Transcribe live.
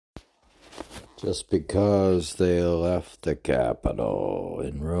Just because they left the capital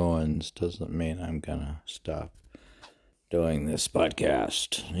in ruins doesn't mean I'm gonna stop doing this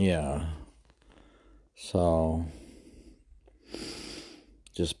podcast. Yeah. So,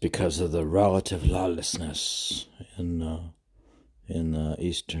 just because of the relative lawlessness in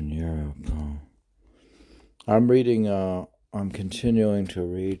Eastern Europe. I'm continuing to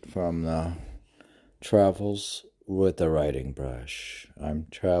read from the Travels with a Writing Brush. I'm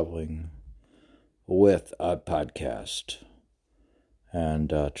traveling with a podcast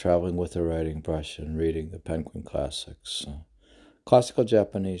and traveling with a writing brush and reading the Penquin Classics. Classical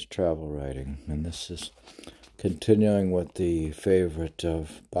Japanese travel writing. And this is continuing with the favorite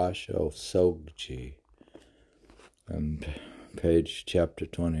of Basho Sogi. And chapter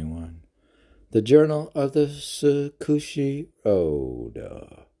 21. The Journal of the Tsukushi Road.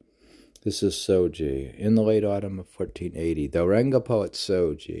 This is Sogi. In the late autumn of 1480, the renga poet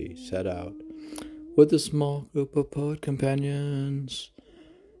Sogi set out with a small group of poet companions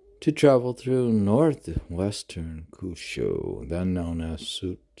to travel through northwestern Kyushu, then known as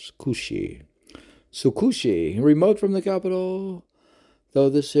Tsukushi. Tsukushi, remote from the capital, though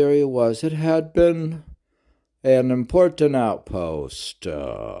this area was, it had been an important outpost,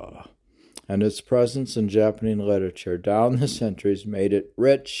 and its presence in Japanese literature down the centuries made it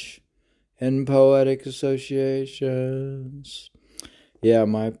rich in poetic associations. Yeah,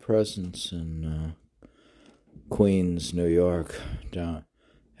 my presence in Queens, New York,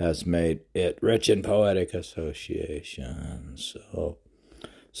 has made it rich in poetic associations. So,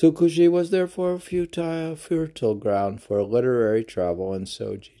 Tsukushi was therefore a fertile ground for literary travel, and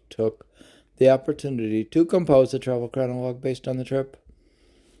Sogi took the opportunity to compose a travel chronologue based on the trip.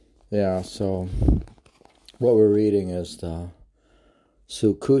 Yeah, so what we're reading is the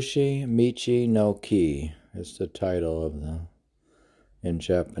Tsukushi Michi no Ki is the title of in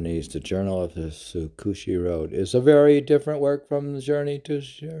Japanese, the Journal of the Tsukushi Road is a very different work from the Journey to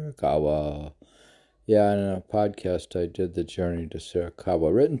Shirakawa. Yeah, in a podcast I did the Journey to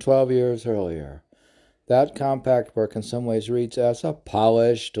Shirakawa, written 12 years earlier. That compact work in some ways reads as a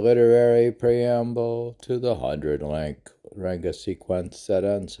polished literary preamble to the 100-length renga sequence that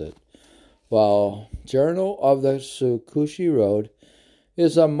ends it, while Journal of the Tsukushi Road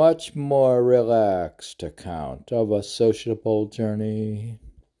is a much more relaxed account of a sociable journey.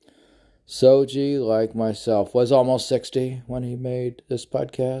 Sogi, like myself, was almost 60 when he made this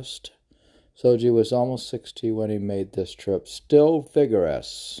podcast. Sogi was almost 60 when he made this trip. Still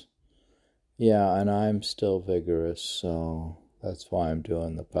vigorous. Yeah, and I'm still vigorous, so that's why I'm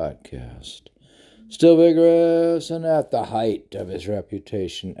doing the podcast. Still vigorous and at the height of his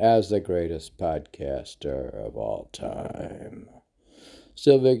reputation as the greatest podcaster of all time.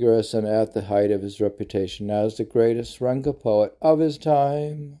 Still vigorous and at the height of his reputation as the greatest renga poet of his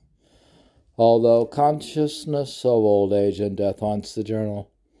time. Although consciousness of old age and death haunts the journal.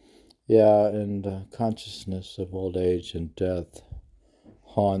 Yeah, and consciousness of old age and death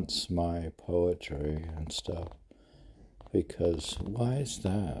haunts my poetry and stuff. Because, why is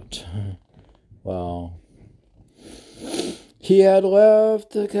that? Well, he had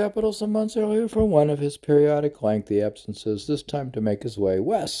left the capital some months earlier for one of his periodic lengthy absences, this time to make his way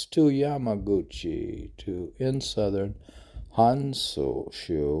west to Yamaguchi, in southern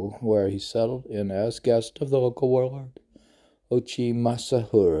Honshu, where he settled in as guest of the local warlord, Ochi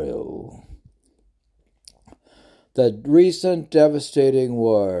Masahiro. The recent devastating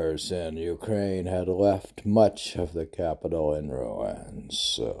wars in Ukraine had left much of the capital in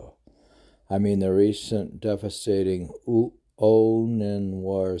ruins. The recent devastating Onin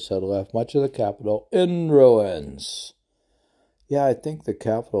wars had left much of the capital in ruins. Yeah, I think the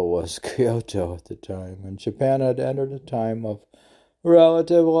capital was Kyoto at the time, and Japan had entered a time of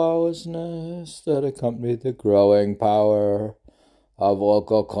relative lawlessness that accompanied the growing power of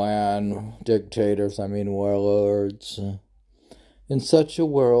local clan dictators, warlords. In such a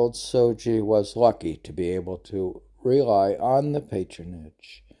world, Sogi was lucky to be able to rely on the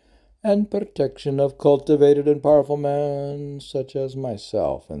patronage and protection of cultivated and powerful men, such as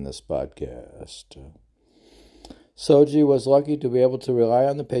myself in this podcast. Sogi was lucky to be able to rely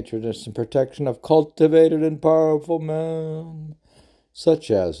on the patronage and protection of cultivated and powerful men,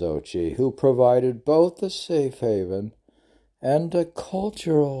 such as Ochi, who provided both a safe haven and a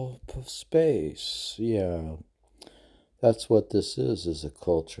cultural space. Yeah, that's what this is a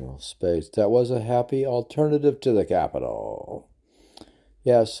cultural space. That was a happy alternative to the capital.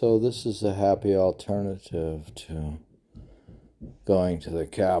 Yeah, so this is a happy alternative to going to the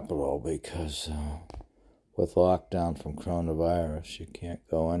capital because with lockdown from coronavirus, you can't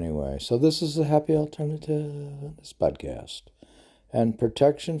go anyway. So this is a happy alternative, this podcast. and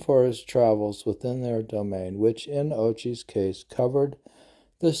protection for his travels within their domain, which in Ochi's case covered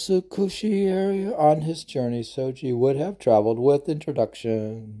the Tsukushi area. On his journey, Sogi would have traveled with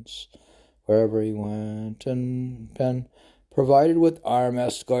introductions wherever he went and been provided with armed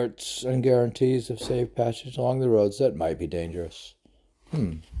escorts and guarantees of safe passage along the roads that might be dangerous.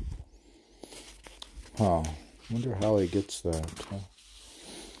 Wonder how he gets that.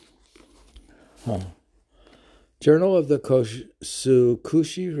 Journal of the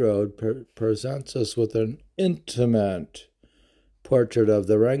Tsukushi Road presents us with an intimate portrait of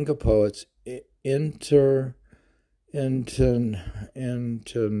the renga poet's itinerant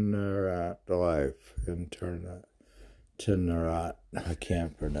life. Itinerant, I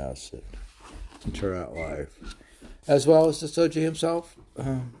can't pronounce it. Itinerant life. As well as the Sogi himself.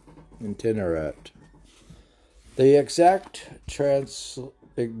 Itinerant. The extract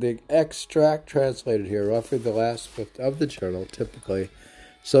translated here, roughly the last fifth of the journal, typically.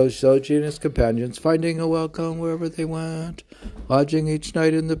 So Sogi and his companions, finding a welcome wherever they went, lodging each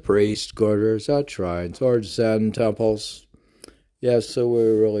night in the priest quarters, at shrines, or Zen temples. Yeah, so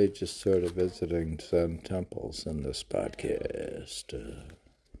we're really just sort of visiting Zen temples in this podcast.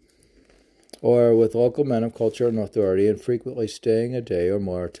 Or with local men of culture and authority, and frequently staying a day or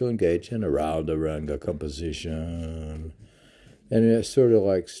more to engage in a round of renga composition. And it's sort of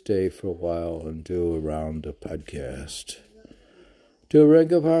like stay for a while and do a round of podcast. Do a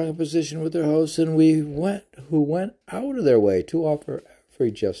renga composition with their hosts, and who went out of their way to offer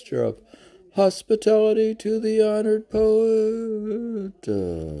every gesture of hospitality to the honored poet.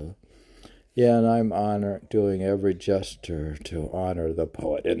 And I'm doing every gesture to honor the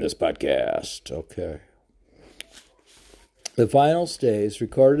poet in this podcast. Okay. The final stays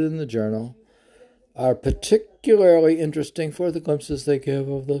recorded in the journal are particularly interesting for the glimpses they give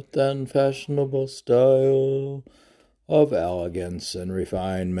of the then fashionable style of elegance and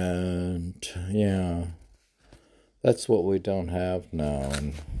refinement. Yeah. That's what we don't have now.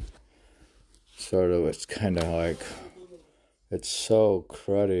 And sort of, it's kind of like, it's so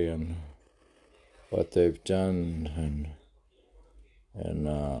cruddy and what they've done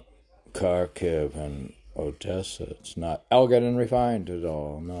in Kharkiv and Odessa. It's not elegant and refined at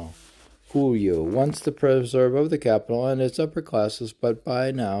all, no. Furyu, once the preserve of the capital and its upper classes, but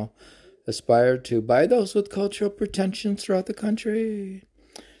by now aspired to by those with cultural pretensions throughout the country.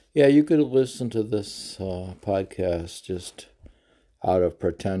 Yeah, you could listen to this podcast just out of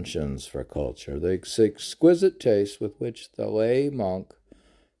pretensions for culture. The exquisite taste with which the lay monk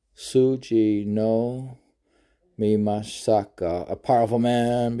Susanoo-no-mikoto, a powerful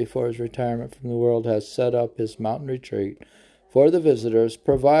man before his retirement from the world, has set up his mountain retreat for the visitors,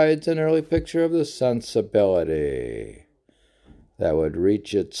 provides an early picture of the sensibility that would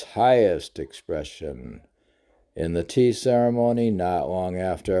reach its highest expression in the tea ceremony not long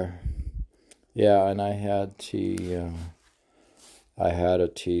after. Yeah, and I had a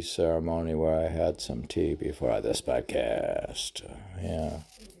tea ceremony where I had some tea before this podcast. Yeah.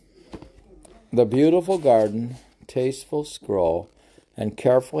 The beautiful garden, tasteful scroll, and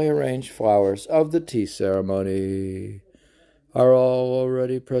carefully arranged flowers of the tea ceremony are all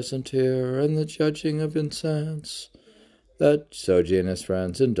already present here, and the judging of incense that Sogi and his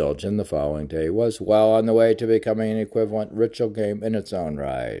friends indulged in the following day was well on the way to becoming an equivalent ritual game in its own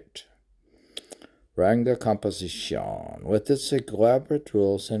right. Renga composition, with its elaborate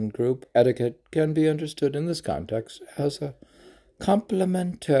rules and group etiquette, can be understood in this context as a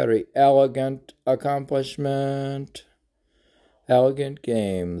complementary, elegant accomplishment. Elegant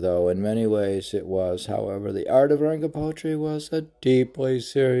game, though in many ways it was. However, the art of renga poetry was a deeply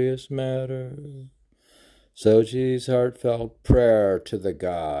serious matter. Sogi's heartfelt prayer to the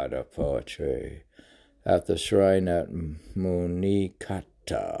god of poetry at the shrine at Munikata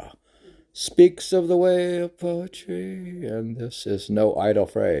speaks of the way of poetry, and this is no idle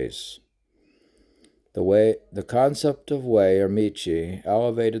phrase. The concept of way, or Michi,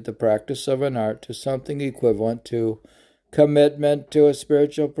 elevated the practice of an art to something equivalent to commitment to a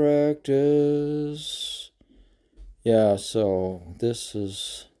spiritual practice. Yeah, so this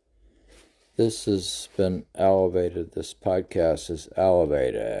has been elevated. This podcast is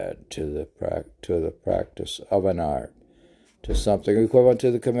elevated to the practice of an art, to something equivalent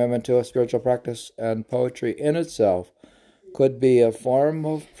to the commitment to a spiritual practice, and poetry in itself could be a form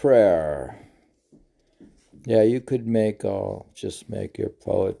of prayer. Yeah, you could just make your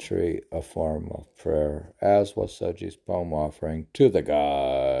poetry a form of prayer, as was Sogi's poem offering to the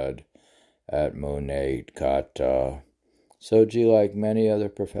god at Munikata. Sogi, like many other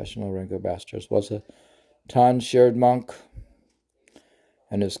professional renga masters, was a tonsured monk,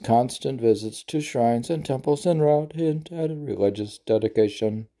 and his constant visits to shrines and temples en route hint at a religious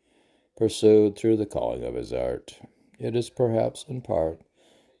dedication pursued through the calling of his art. It is perhaps in part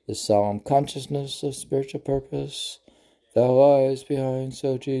the solemn consciousness of spiritual purpose that lies behind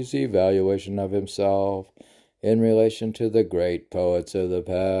Sogi's evaluation of himself in relation to the great poets of the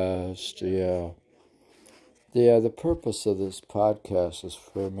past. The purpose of this podcast is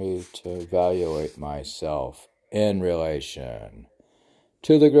for me to evaluate myself in relation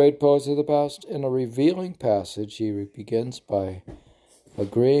to the great poets of the past. In a revealing passage, he begins by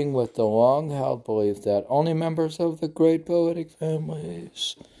agreeing with the long-held belief that only members of the great poetic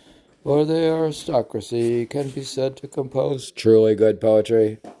families or the aristocracy can be said to compose truly good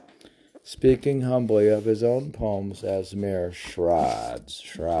poetry, speaking humbly of his own poems as mere shreds.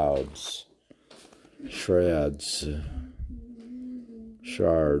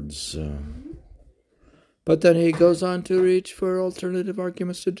 But then he goes on to reach for alternative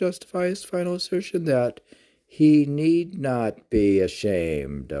arguments to justify his final assertion that he need not be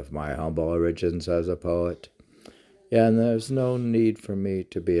ashamed of my humble origins as a poet. And there's no need for me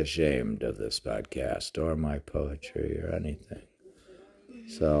to be ashamed of this podcast or my poetry or anything.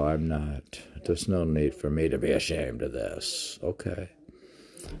 So I'm not. There's no need for me to be ashamed of this. Okay.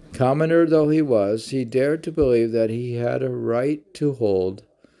 Commoner though he was, he dared to believe that he had a right to hold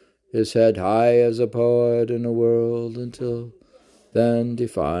his head high as a poet in a world until then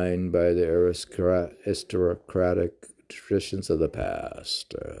defined by the aristocratic traditions of the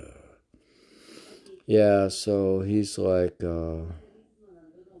past. So he's like a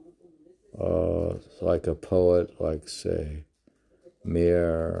poet, like, say,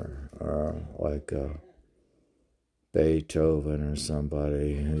 Mir, or like Beethoven or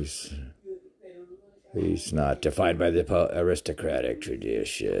somebody. He's not defined by the aristocratic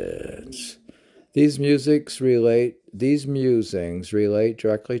traditions. These musings relate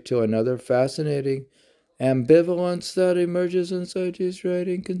directly to another fascinating ambivalence that emerges in Sogi's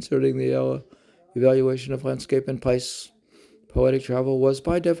writing concerning the evaluation of landscape and place. Poetic travel was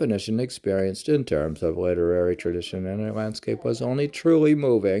by definition experienced in terms of literary tradition, and a landscape was only truly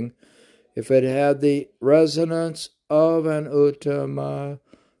moving if it had the resonance of an Uttamakura,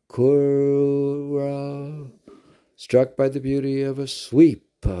 struck by the beauty of a sweep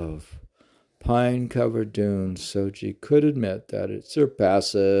of pine-covered dunes. Sogi could admit that it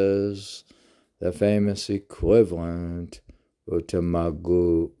surpasses the famous equivalent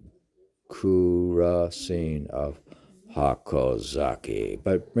Uttamakura scene of Hakozaki,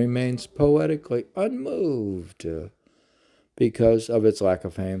 but remains poetically unmoved because of its lack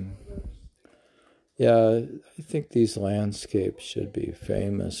of fame. I think these landscapes should be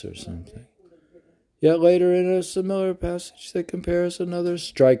famous or something. Yet later in a similar passage that compares another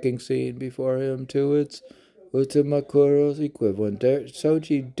striking scene before him to its Uttamakura's equivalent,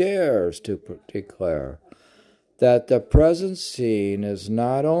 Sogi dares to declare that the present scene is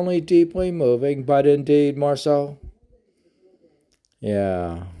not only deeply moving, but indeed more so.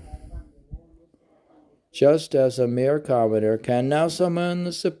 Just as a mere commoner can now summon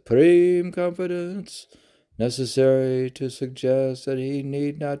the supreme confidence necessary to suggest that he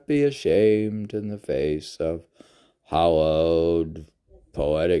need not be ashamed in the face of hallowed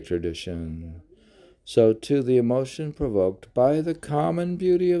poetic tradition, so too the emotion provoked by the common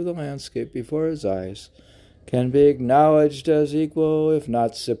beauty of the landscape before his eyes can be acknowledged as equal, if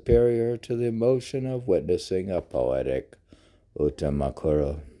not superior, to the emotion of witnessing a poetic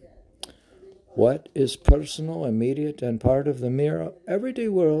Uttamakura. What is personal, immediate, and part of the mere everyday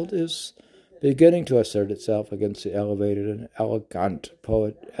world is beginning to assert itself against the elevated and elegant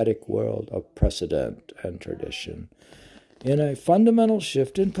poetic world of precedent and tradition, in a fundamental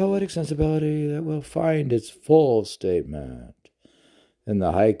shift in poetic sensibility that will find its full statement in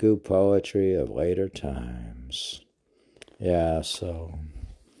the haiku poetry of later times. So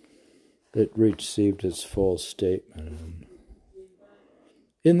it received its full statement.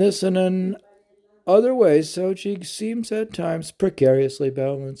 In this and in other ways, Sogi seems at times precariously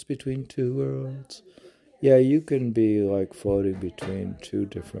balanced between two worlds. You can be like floating between two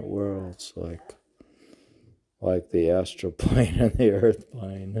different worlds, like the astral plane and the earth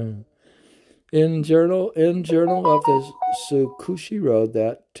plane. In Journal of the Tsukushi Road,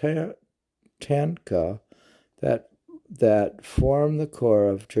 that tanka that form the core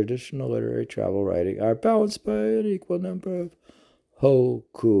of traditional literary travel writing are balanced by an equal number of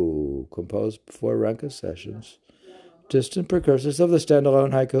hokku, composed before renga sessions, distant precursors of the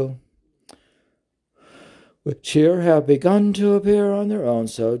standalone haiku. which here have begun to appear on their own.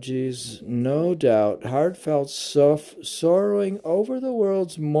 Sogi's, no doubt, heartfelt sorrowing over the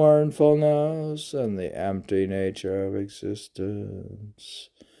world's mournfulness and the empty nature of existence.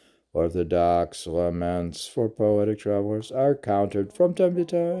 Orthodox laments for poetic travelers are countered from time to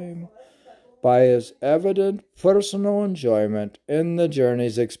time by his evident personal enjoyment in the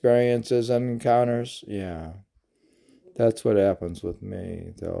journey's experiences and encounters. Yeah, that's what happens with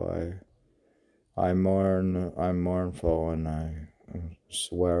me, though I'm mournful, and I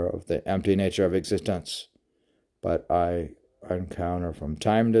swear of the empty nature of existence. But I encounter from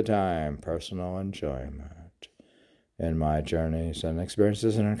time to time personal enjoyment in my journeys and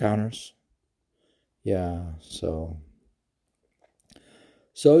experiences and encounters. Yeah, so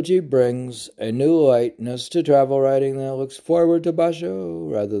Sogi brings a new lightness to travel writing that looks forward to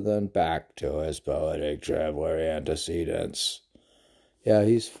Basho rather than back to his poetic traveler antecedents. Yeah,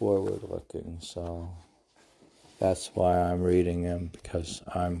 he's forward-looking, so that's why I'm reading him, because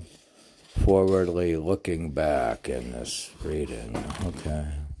I'm forwardly looking back in this reading. Okay.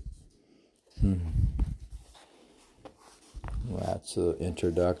 That's the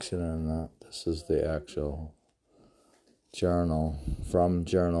introduction, and this is the actual journal, from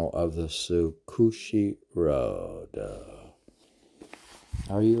Journal of the Tsukushi Road.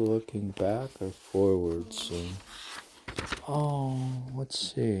 Are you looking back or forwards? Oh,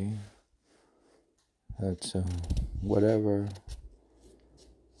 let's see. That's whatever.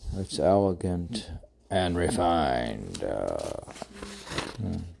 It's elegant and refined.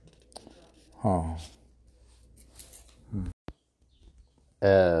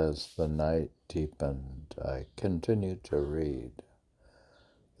 As the night deepened, I continued to read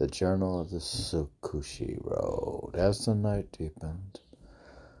the Journal of the Tsukushi Road. As the night deepened,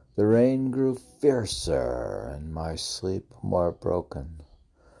 the rain grew fiercer and my sleep more broken.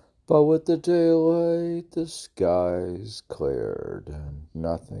 But with the daylight, the skies cleared and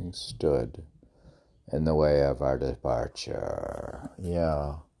nothing stood in the way of our departure.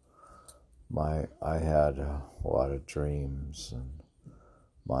 Yeah, I had a lot of dreams, and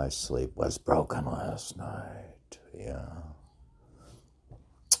my sleep was broken last night. Yeah.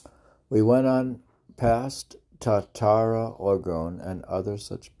 We went on past Tatara Lagoon and other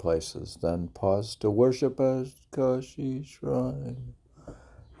such places, then paused to worship at Kashi Shrine.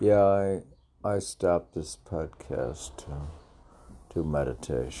 Yeah, I stopped this podcast to do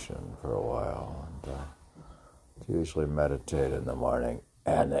meditation for a while, and to usually meditate in the morning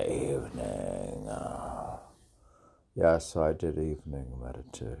and the evening. So I did evening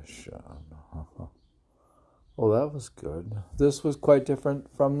meditation. Well, that was good. This was quite different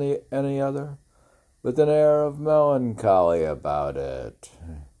from any other, with an air of melancholy about it.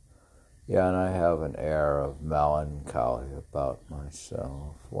 Yeah, and I have an air of melancholy about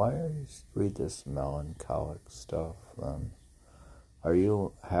myself. Why do you read this melancholic stuff, then?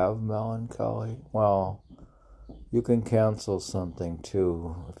 Have melancholy? Well, you can cancel something,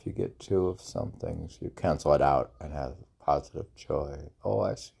 too. If you get two of some things, you cancel it out and have positive joy. Oh,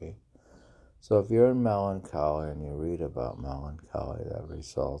 I see. So if you're in melancholy and you read about melancholy, that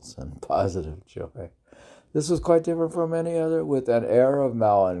results in positive joy. This was quite different from any other, with an air of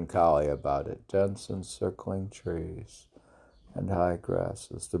melancholy about it, dense encircling trees and high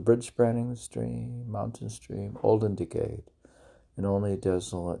grasses, the bridge spanning the stream, mountain stream, old and decayed, and only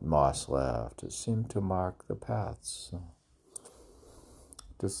desolate moss left. It seemed to mark the paths.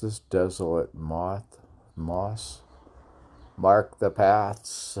 Does this desolate moss mark the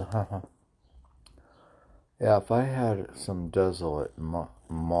paths? Yeah, if I had some desolate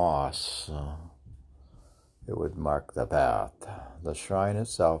moss, it would mark the path. The shrine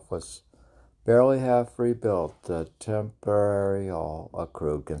itself was barely half rebuilt, a temporary, a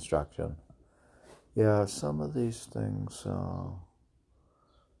crude construction. Yeah, some of these things, I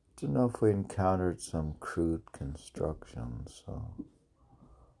don't know if we encountered some crude constructions.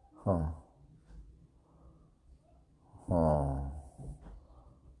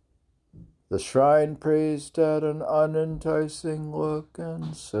 The shrine priest had an unenticing look,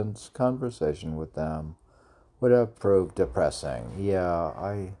 and since conversation with them would have proved depressing. Yeah,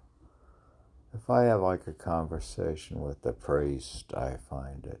 if I have like a conversation with the priest, I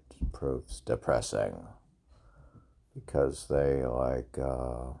find it proves depressing, because they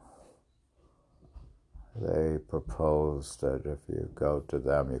propose that if you go to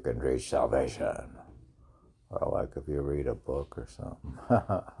them, you can reach salvation, or like if you read a book or something.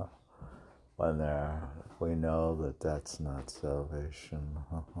 We know that that's not salvation.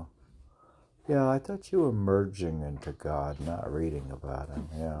 Yeah, I thought you were merging into God, not reading about Him.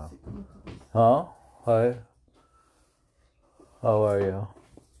 Yeah. Huh? Hi. How are you?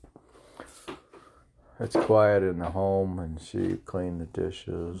 it's quiet in the home, and she cleaned the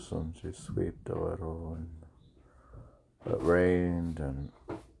dishes, and she swept a little, and it rained, and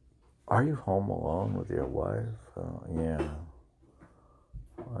are you home alone with your wife? Yeah.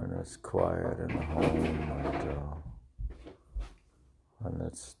 And it's quiet in the home, and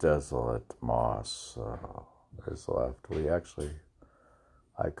it's desolate. Moss is left.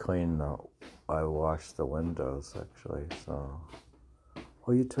 I washed the windows, actually, so.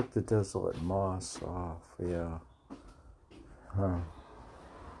 Oh, you took the desolate moss off, yeah. Huh.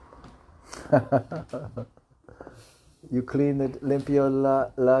 You limpio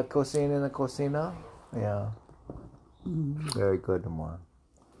la cocina in the cocina? Yeah. Very good, Amor.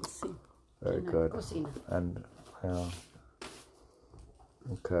 Sí. Very good. Cocina. And, yeah.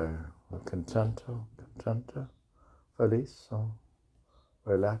 Okay. Contento? Feliz?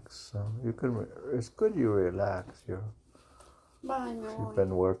 Relax. It's good you relax. Bye, You've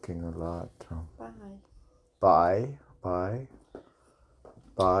been working a lot. Bye.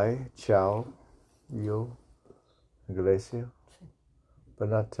 Bye. Ciao. You. Iglesia. Sí. But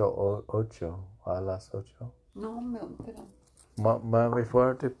not till ocho. A las ocho. No, pero.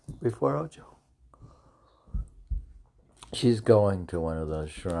 Before ocho. She's going to one of those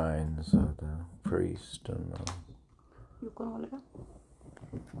shrines of the priest and. ¿You con Olga?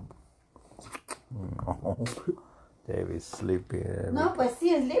 No. Davy's sleepy. No, pues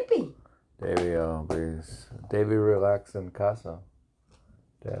sí, es sleepy. Davy relax in casa.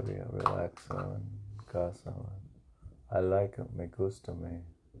 Davy relax in casa. I like it. Me gusta me.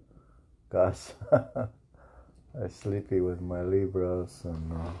 Casa. I'm sleepy with my libros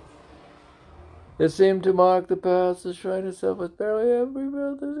and. It seemed to mark the past. The shrine itself was barely every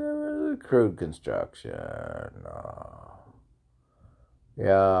building, crude construction.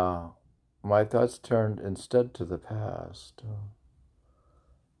 Yeah. My thoughts turned instead to the past.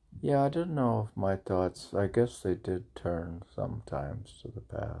 Yeah, I didn't know if my thoughts, I guess they did turn sometimes to the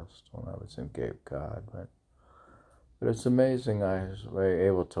past when I was in Cape Cod, but it's amazing I was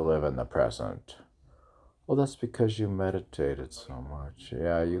able to live in the present. Well, that's because you meditated so much.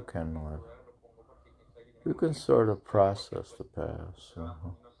 Yeah, you can live. You can sort of process the past.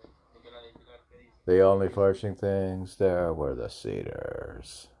 The only flourishing things there were the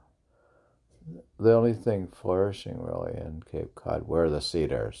cedars. The only thing flourishing really in Cape Cod were the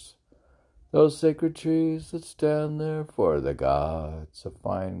cedars. Those sacred trees that stand there for the gods, a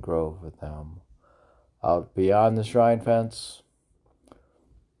fine grove of them. Out beyond the shrine fence,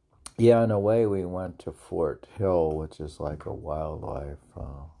 yeah, in a way we went to Fort Hill, which is like a wildlife.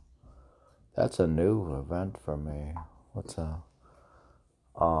 That's a new event for me. What's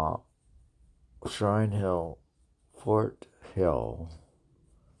Shrine Hill, Fort Hill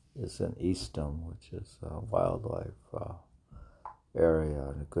is in Eastham, which is a wildlife area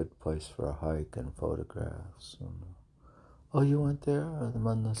and a good place for a hike and photographs. And, oh, you went there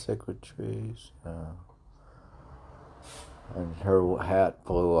among the sacred trees? Yeah. And her hat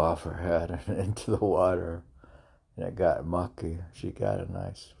flew off her head and into the water, and it got mucky. She got a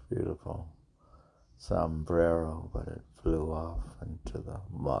nice, beautiful sombrero, but it flew off into the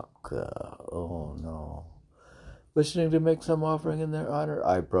muck. Oh no. Wishing to make some offering in their honor,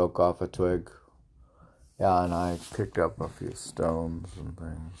 I broke off a twig. Yeah, and I picked up a few stones and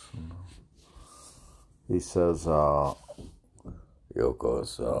things. And he says, Yoko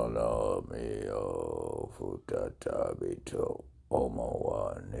sono mio futata bito omo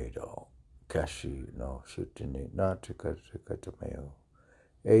wa nido kashi no shutini natikatameo.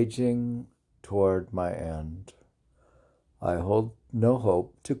 Aging toward my end, I hold no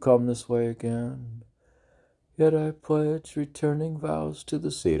hope to come this way again. Yet I pledge returning vows to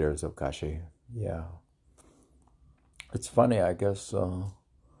the cedars of Kashi. Yeah. It's funny, I guess,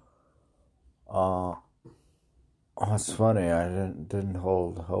 it's funny, I didn't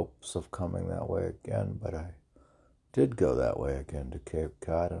hold hopes of coming that way again, but I did go that way again to Cape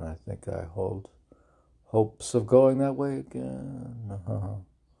Cod, and I think I hold hopes of going that way again.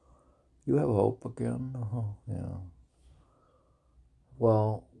 You have hope again? Yeah.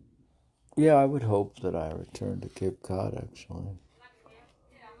 Well, yeah, I would hope that I return to Cape Cod, actually.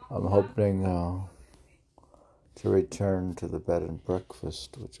 I'm hoping to return to the bed and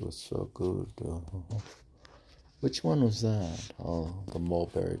breakfast, which was so good. Which one was that? Oh, the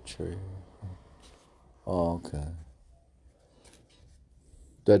mulberry tree. Oh, okay.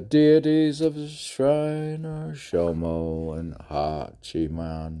 The deities of the shrine are Shomo and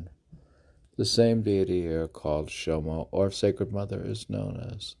Hachiman. The same deity here called Shomo, or Sacred Mother, is known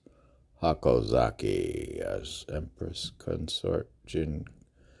as Hakozaki, as Empress Consort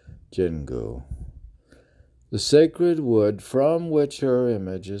Jingu. The sacred wood from which her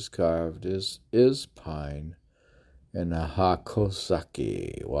image is carved is pine and a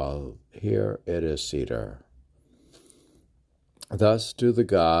hakosaki, while here it is cedar. Thus do the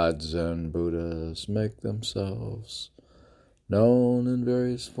gods and Buddhas make themselves known in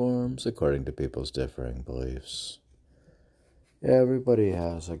various forms according to people's differing beliefs. Everybody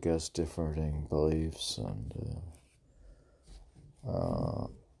has, I guess, differing beliefs, and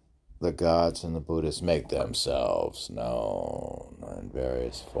the gods and the Buddhas make themselves known in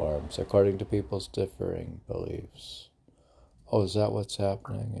various forms according to people's differing beliefs. Oh, is that what's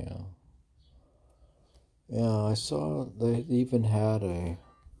happening? Yeah. Yeah, I saw they even had a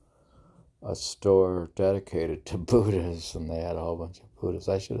store dedicated to Buddhas, and they had a whole bunch of Buddhas.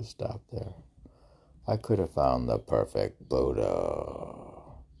 I should have stopped there. I could have found the perfect Buddha.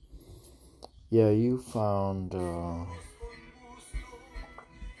 Yeah, you found...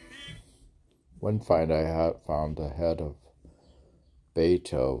 one find I found a head of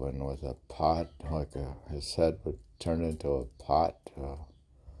Beethoven with a pot, his head would turn into a pot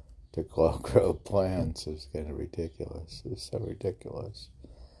to grow plants. It was kind of ridiculous. It was so ridiculous.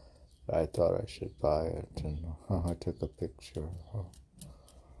 I thought I should buy it, and I took a picture.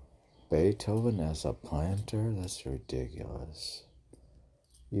 Beethoven as a planter? That's ridiculous.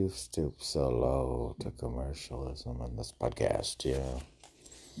 You've stooped so low to commercialism on this podcast, yeah.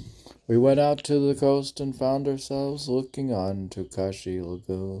 We went out to the coast and found ourselves looking on Tsukushi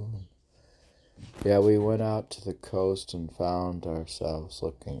Lagoon. Yeah, we went out to the coast and found ourselves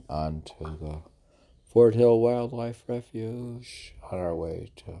looking onto the Fort Hill Wildlife Refuge on our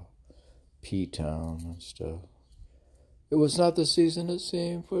way to P-Town and stuff. It was not the season, it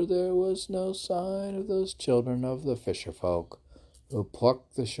seemed, for there was no sign of those children of the fisherfolk who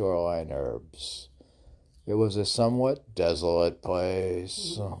plucked the shoreline herbs. It was a somewhat desolate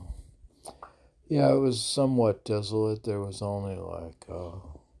place. Yeah, it was somewhat desolate. There was only like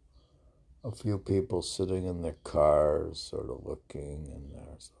a few people sitting in their cars, sort of looking in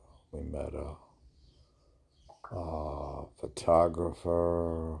there. So we met a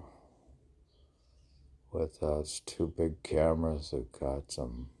photographer with two big cameras who got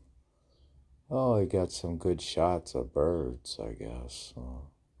some... he got some good shots of birds, I guess.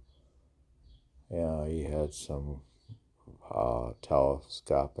 Yeah, he had some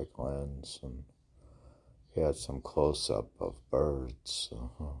telescopic lens, and he had some close-up of birds.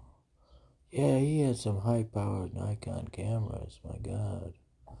 Yeah, he had some high-powered Nikon cameras, my God.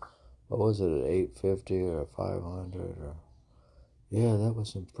 What was it, an 850 or a 500? Yeah, that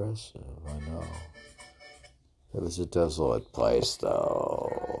was impressive, I know. It was a desolate place,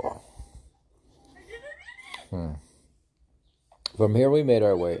 though. From here we made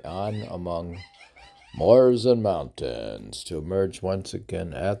our way on among moors and mountains to emerge once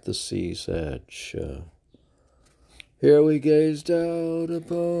again at the sea's edge. Here we gazed out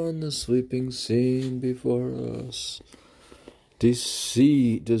upon the sweeping scene before us,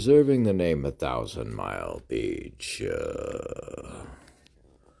 deserving the name 1,000 Mile Beach.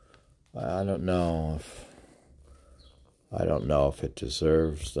 I don't know if it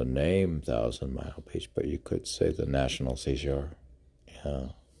deserves the name 1,000 Mile Beach, but you could say the National Seashore. Yeah.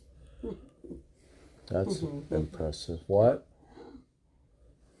 That's impressive. What?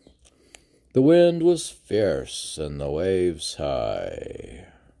 The wind was fierce and the waves high.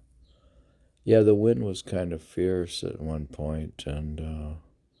 Yeah, the wind was kind of fierce at one point, and the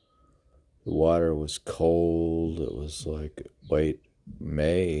water was cold. It was like late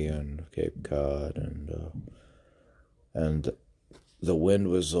May on Cape Cod, and the wind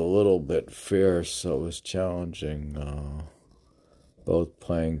was a little bit fierce, so it was challenging, both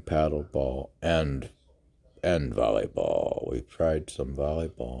playing paddleball and volleyball. We tried some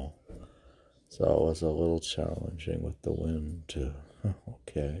volleyball, so it was a little challenging with the wind.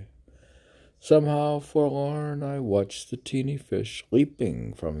 Okay. Somehow, forlorn, I watched the teeny fish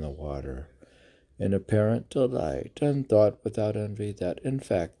leaping from the water in apparent delight, and thought without envy that, in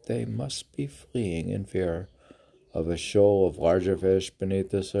fact, they must be fleeing in fear of a shoal of larger fish beneath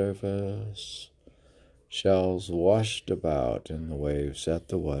the surface. Shells washed about in the waves at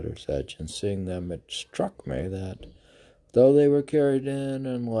the water's edge, and seeing them, it struck me that, though they were carried in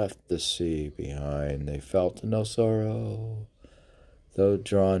and left the sea behind, they felt no sorrow. Though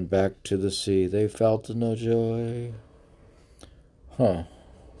drawn back to the sea, they felt no joy. I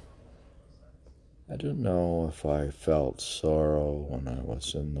don't know if I felt sorrow when I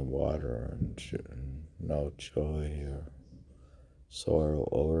was in the water, and no joy, or sorrow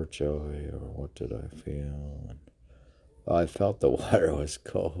or joy, or what did I feel? I felt the water was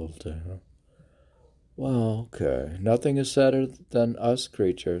cold. Well, okay. Nothing is sadder than us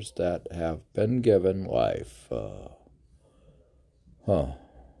creatures that have been given life.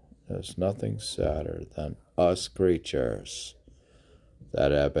 There's nothing sadder than us creatures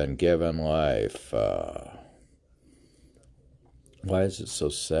that have been given life. Why is it so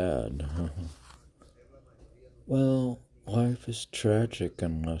sad? Well, life is tragic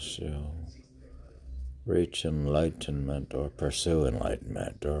unless you reach enlightenment or pursue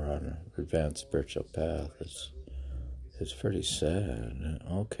enlightenment or on an advanced spiritual path. It's pretty sad.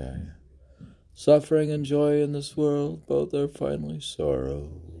 Okay. Suffering and joy in this world, both are finally sorrow.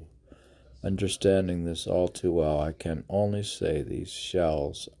 Understanding this all too well, I can only say these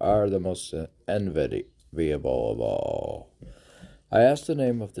shells are the most enviable of all. I asked the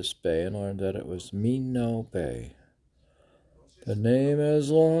name of this bay and learned that it was Mino Bay. The name has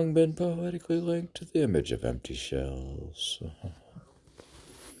long been poetically linked to the image of empty shells.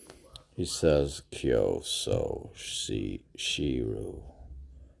 He says, Kyoso Shiru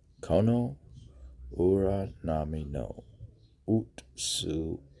Kono Ura Nami no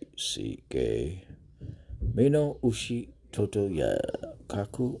Utsusige Mino Ushi Toto ya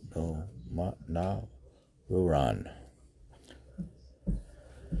Kaku no Ma na Ruran.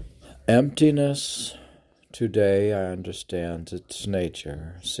 Emptiness. Today I understand its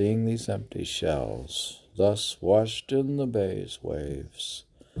nature, seeing these empty shells, thus washed in the bay's waves,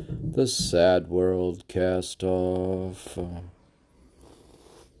 the sad world cast off.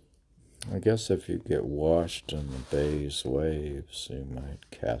 I guess if you get washed in the bay's waves, you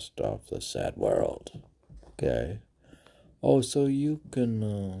might cast off the sad world. Okay. Oh, so you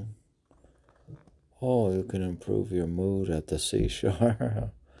can improve your mood at the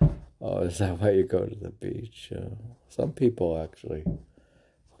seashore. Oh, is that why you go to the beach? Some people actually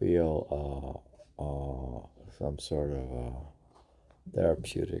feel some sort of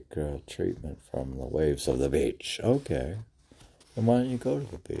therapeutic treatment from the waves of the beach. Okay. Then why don't you go to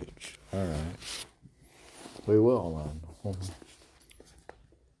the beach? All right. We will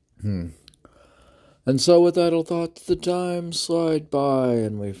then. And so with idle thoughts, the time slid by,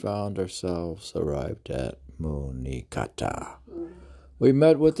 and we found ourselves arrived at Munikata. We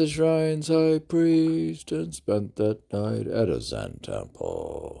met with the shrine's high priest and spent that night at a Zen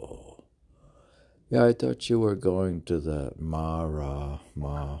temple. Yeah, I thought you were going to the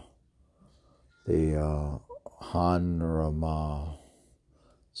the Hanrama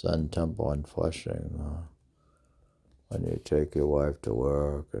Zen temple in Flushing. When you take your wife to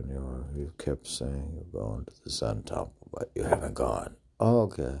work and you kept saying you're going to the Zen temple, but you haven't gone. Oh,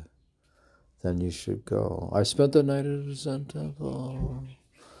 okay. Then you should go. I spent the night at a Zen temple.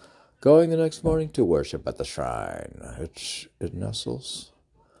 Going the next morning to worship at the shrine. It nestles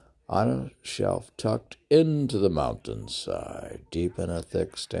on a shelf tucked into the mountainside, deep in a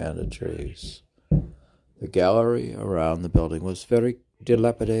thick stand of trees. The gallery around the building was very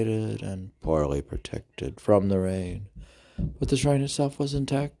dilapidated and poorly protected from the rain, but the shrine itself was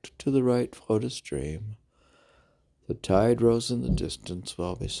intact. To the right flowed a stream. The tide rose in the distance,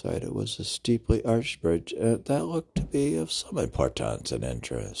 while beside it was a steeply arched bridge that looked to be of some importance and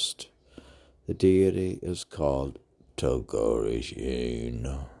interest. The deity is called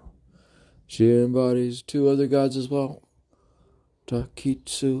Togorishin. She embodies two other gods as well,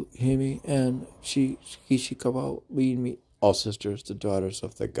 Takitsu Himi and Kishikawa Minmi, all sisters, the daughters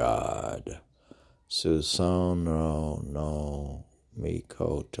of the god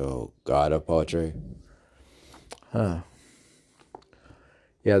Susanoo-no-mikoto, god of poetry. Yeah,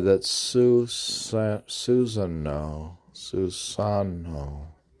 that's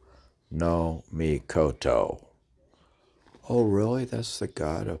Susanoo-no-mikoto. Oh, really? That's the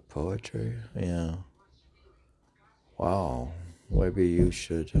god of poetry? Yeah. Wow. Maybe you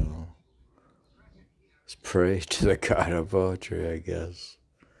should pray to the god of poetry, I guess.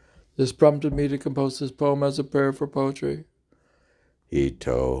 This prompted me to compose this poem as a prayer for poetry.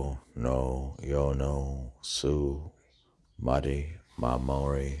 Ito no yono su mari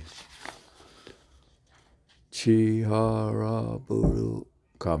mamori chihara buru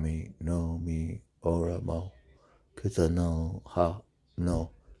kami no mi oramo kita no ha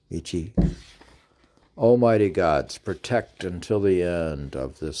no ichi. Almighty gods, protect until the end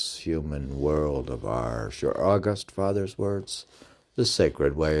of this human world of ours. Your august father's words, the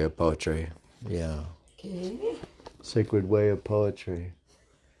sacred way of poetry. Yeah. Okay. Sacred way of poetry.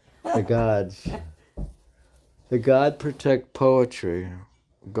 The gods. The God protect poetry.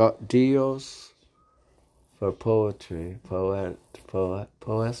 God, Dios for poetry.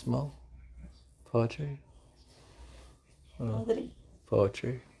 Poesmo? Poetry?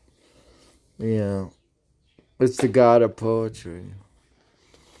 Poetry. Yeah. It's the God of poetry.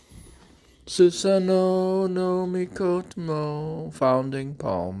 Susanoo-no-mikoto founding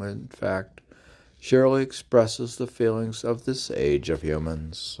poem, in fact, surely expresses the feelings of this age of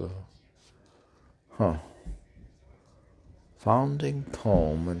humans. Founding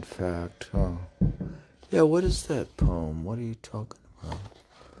poem, in fact, Yeah, what is that poem? What are you talking about?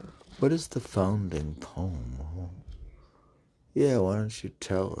 What is the founding poem? Yeah, why don't you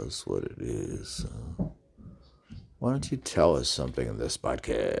tell us what it is? Why don't you tell us something in this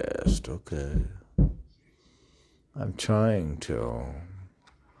podcast? Okay. I'm trying to.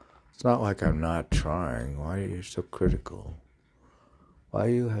 It's not like I'm not trying. Why are you so critical? Why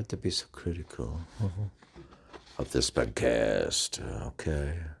do you have to be so critical of this podcast?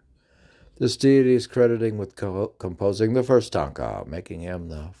 Okay. This deity is crediting with composing the first tanka, making him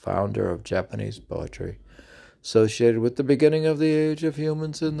the founder of Japanese poetry, associated with the beginning of the age of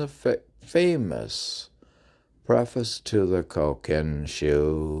humans in the famous preface to the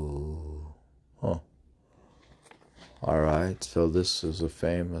Kokenshu. All right, so this is a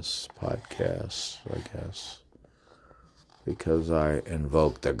famous podcast, I guess, because I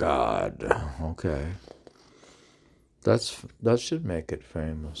invoke the god. Okay. That should make it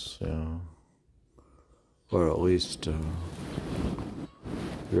famous, or at least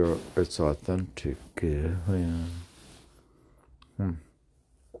it's authentic.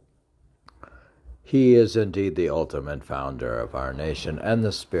 He is indeed the ultimate founder of our nation and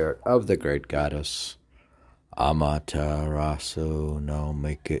the spirit of the great goddess.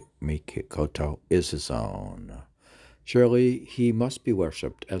 Amaterasu-no-mikoto is his own. Surely he must be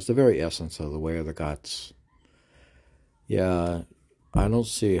worshipped as the very essence of the way of the gods. Yeah, I don't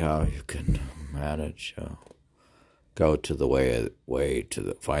see how you can manage go to the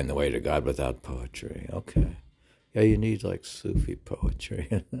find the way to God without poetry. Okay, yeah, you need like Sufi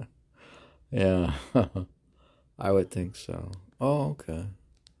poetry. Yeah, I would think so. Oh, okay,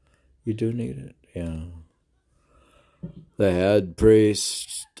 you do need it. Yeah, the head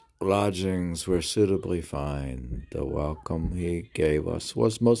priest's lodgings were suitably fine. The welcome he gave us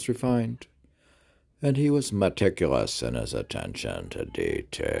was most refined. And he was meticulous in his attention to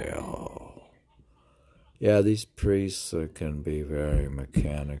detail. Yeah, these priests can be very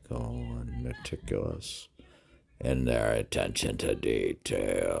mechanical and meticulous in their attention to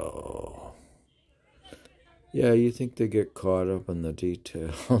detail. Yeah, you think they get caught up in the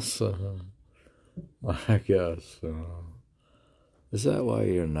details? I guess. Is that why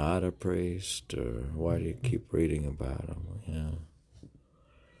you're not a priest, or why do you keep reading about them? Yeah.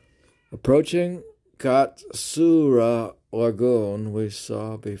 Approaching Katsura Lagoon, we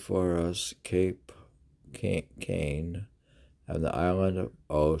saw before us Cape Cane and the island of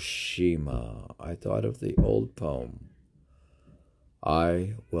Oshima. I thought of the old poem,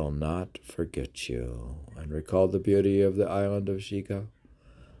 I Will Not Forget You, and recalled the beauty of the island of Shiga.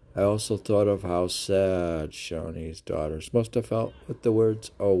 I also thought of how sad Shoni's daughters must have felt with the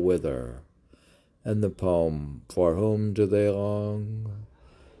words, "Oh, whither," and the poem, "For whom do they long?"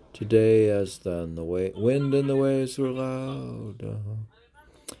 Today, as then, the wind and the waves were loud.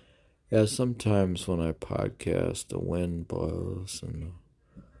 Yeah, sometimes when I podcast, the wind blows, and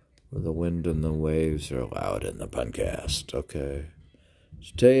the wind and the waves are loud in the podcast. Okay.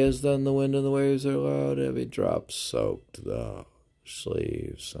 Today, as then, the wind and the waves are loud. Heavy drops soaked the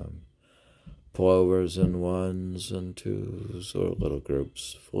sleeves, and plovers in ones and twos, or little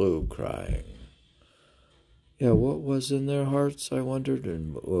groups, flew crying. Yeah, what was in their hearts, I wondered,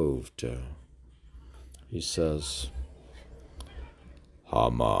 and moved. He says,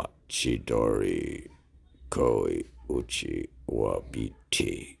 Hama chidori koi uchi wa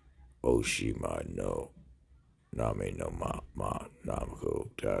biti Oshima no nami no ma namku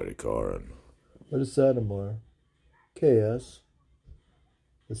tarikoran. What is that, Amor? KS?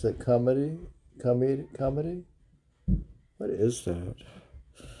 Is that comedy? Comedy? What is that?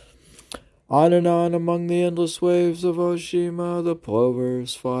 On and on among the endless waves of Oshima, the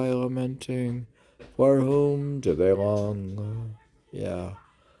plovers fly lamenting. For whom do they long? Yeah.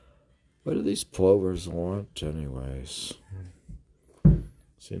 What do these plovers want, anyways?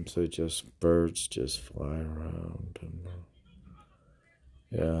 Seems they birds just fly around. And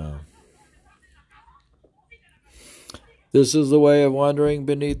yeah. This is the way of wandering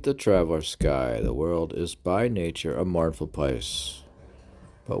beneath the traveler's sky. The world is by nature a mournful place,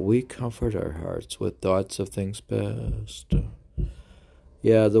 but we comfort our hearts with thoughts of things past.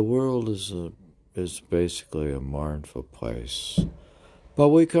 Yeah, the world is basically a mournful place, but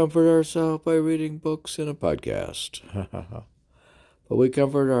we comfort ourselves by reading books and a podcast. But we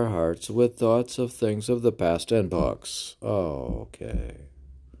comfort our hearts with thoughts of things of the past and books. Oh, okay.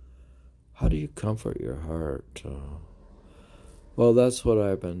 How do you comfort your heart? Well, that's what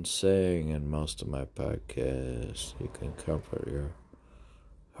I've been saying in most of my podcasts. You can comfort your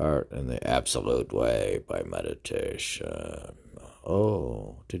heart in the absolute way by meditation.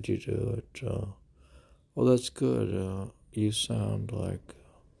 Oh, did you do it? Well, that's good. You sound like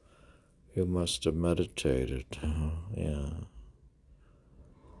you must have meditated. Yeah.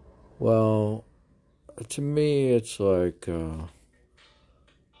 Well, to me, it's like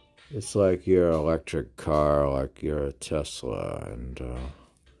your electric car, like you're a Tesla,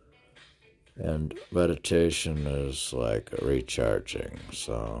 and meditation is like recharging.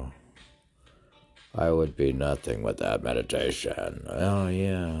 So I would be nothing without meditation. Oh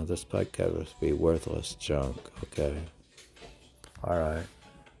yeah, this podcast would be worthless junk. Okay, all right.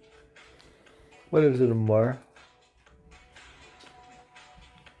 What is it, Amar?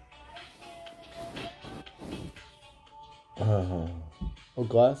 Oh,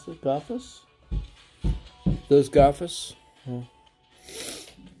 glasses, gophus? Those gophus? Oh.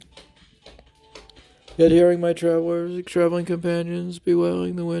 Yet hearing my traveling companions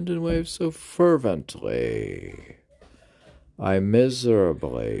bewailing the wind and waves so fervently, I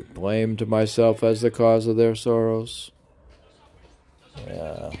miserably blamed myself as the cause of their sorrows.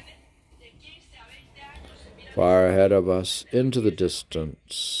 Yeah. Far ahead of us, into the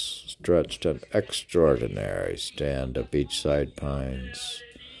distance, stretched an extraordinary stand of beachside pines,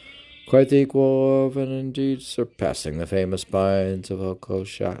 quite the equal of and indeed surpassing the famous pines of hokku.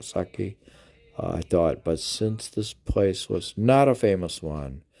 I thought, but since this place was not a famous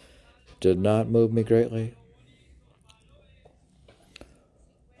one, it did not move me greatly.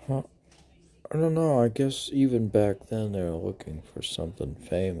 I don't know, I guess even back then they were looking for something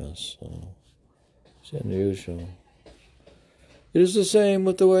famous, so it's unusual. It is the same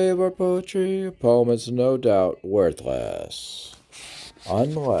with the way of our poetry. A poem is no doubt worthless,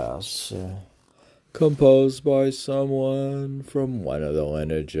 unless composed by someone from one of the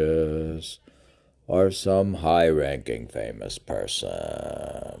lineages, or some high-ranking famous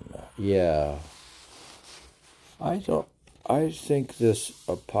person. Yeah. I think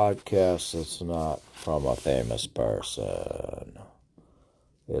a podcast that's not from a famous person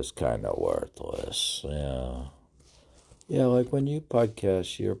is kind of worthless, yeah. Yeah, like when you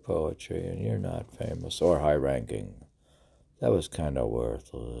podcast your poetry and you're not famous or high-ranking, that was kind of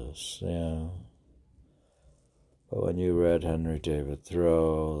worthless, yeah. But when you read Henry David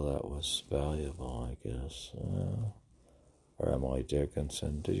Thoreau, that was valuable, I guess. Or Emily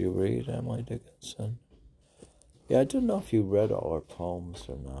Dickinson. Did you read Emily Dickinson? Yeah, I don't know if you read all her poems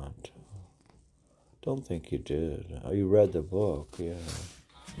or not. Don't think you did. Oh, you read the book, yeah.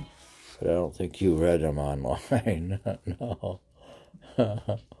 But I don't think you read them online. No.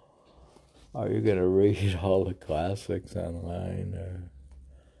 Are you going to read all the classics online? Or,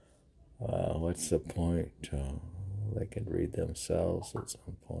 well, what's the point? They can read themselves at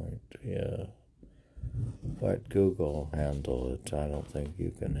some point, yeah. Let Google handle it. I don't think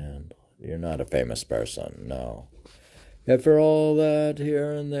you can handle it. You're not a famous person, no. Yet for all that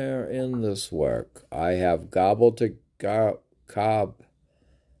here and there in this work, I have gobbled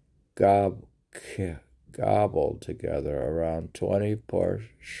together around 20 poor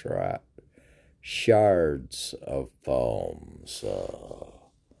shards of poems.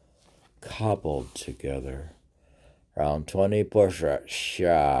 Cobbled together around 20 poor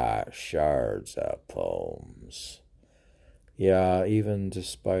shards of poems. Yeah, even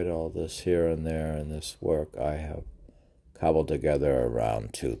despite all this here and there in this work, I have cobbled together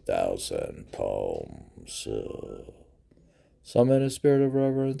around 2,000 poems. Some in a spirit of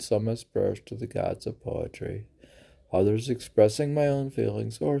reverence, some as prayers to the gods of poetry, others expressing my own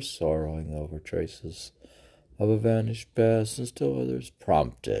feelings or sorrowing over traces of a vanished past, and still others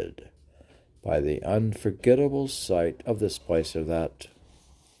prompted by the unforgettable sight of this place or that.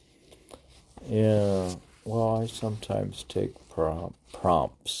 Yeah, well, I sometimes take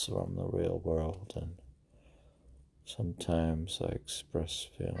prompts from the real world, and sometimes I express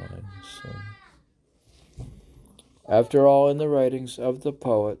feelings. After all, in the writings of the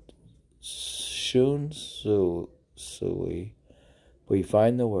poet Susanoo-no-mikoto, we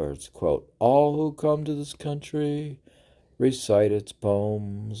find the words, quote, "All who come to this country recite its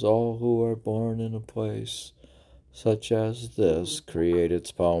poems. All who are born in a place such as this create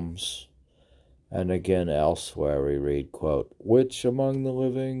its poems." And again elsewhere we read, quote, "Which among the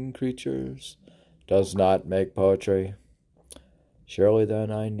living creatures does not make poetry? Surely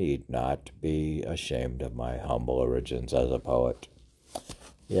then I need not be ashamed of my humble origins as a poet."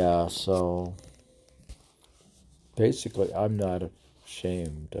 Yeah, so basically I'm not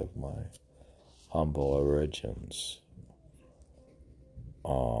ashamed of my humble origins.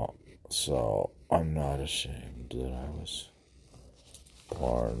 So I'm not ashamed that I was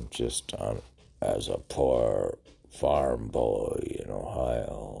born just as a poor farm boy in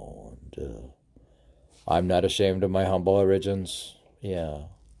Ohio. And I'm not ashamed of my humble origins. Yeah.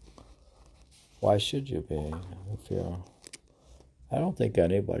 Why should you be? I don't think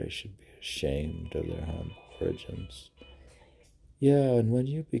anybody should be ashamed of their humble origins. Yeah, and when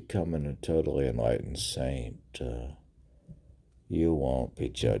you become a totally enlightened saint, you won't be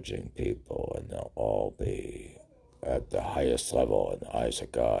judging people, and they'll all be at the highest level in the eyes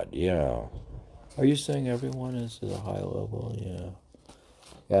of God. Yeah. Are you saying everyone is at a high level? Yeah.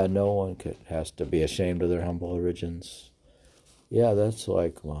 Yeah, no one has to be ashamed of their humble origins. Yeah, that's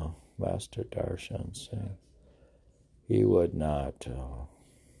like Master Darshan saying. He would not,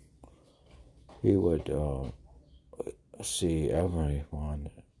 he would see everyone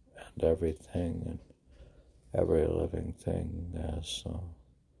and everything and every living thing as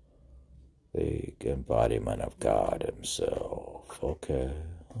the embodiment of God himself. Okay.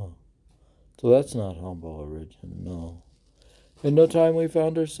 So that's not humble origin, no. In no time we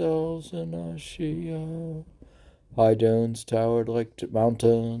found ourselves in Ashia. High dunes towered like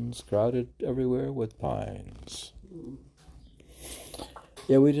mountains, crowded everywhere with pines.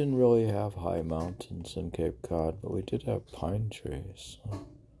 Yeah, we didn't really have high mountains in Cape Cod, but we did have pine trees,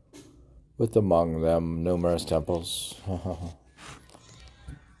 with among them numerous temples.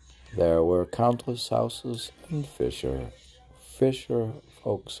 There were countless houses and fisher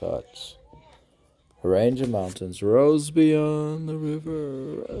folks' huts. A range of mountains rose beyond the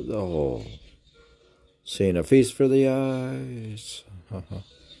river, the whole scene a feast for the eyes.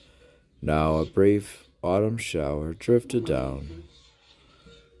 Now a brief autumn shower drifted down,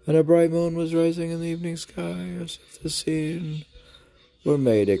 and a bright moon was rising in the evening sky, as if the scene were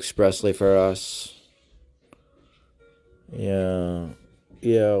made expressly for us. Yeah,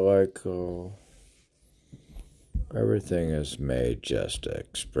 like everything is made just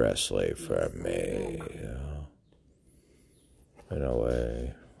expressly for me, in a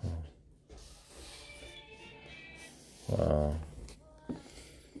way. Wow.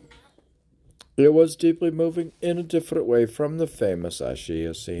 It was deeply moving in a different way from the famous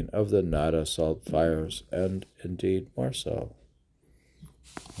Ashiya scene of the Nada salt fires, and indeed more so.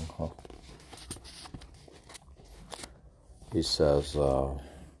 He says,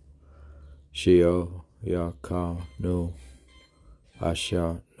 Shio yaka no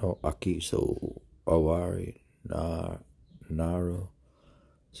asha no aki so awari naru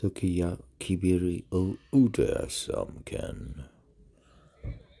sukiya kibiri o uda samken.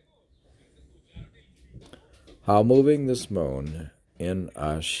 How moving this moon in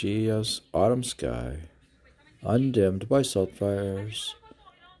Ashiya's autumn sky, undimmed by salt fires,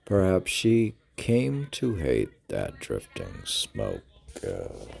 perhaps she came to hate that drifting smoke.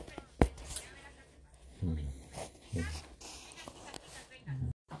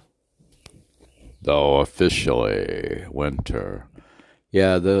 Though officially winter.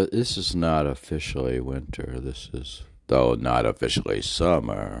 Yeah, this is not officially winter. This is, though not officially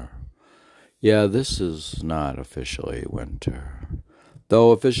summer. Yeah, this is not officially winter. Though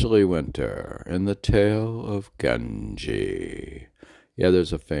officially winter, in the tale of Genji. Yeah,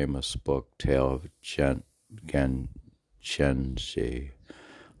 there's a famous book, Tale of Genji.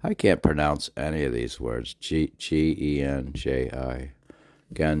 I can't pronounce any of these words. Genji.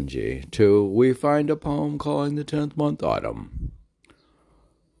 Genji. 2, we find a poem calling the 10th month autumn.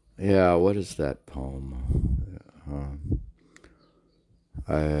 Yeah, what is that poem?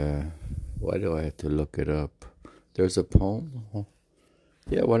 Why do I have to look it up? There's a poem?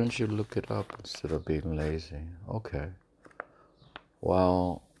 Yeah, why don't you look it up instead of being lazy? Okay.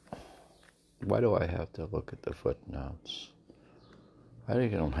 Well, why do I have to look at the footnotes? I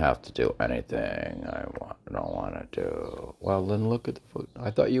don't have to do anything I don't want to do. Well, then look at the footnotes. I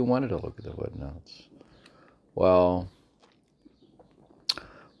thought you wanted to look at the footnotes. Well,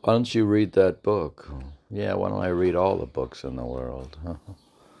 why don't you read that book? Yeah, why don't I read all the books in the world?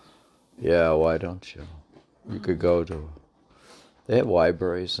 Yeah, why don't you? You could go to... They have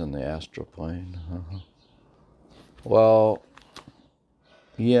libraries in the astral plane. Well,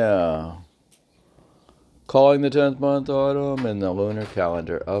 yeah. Calling the 10th month autumn in the lunar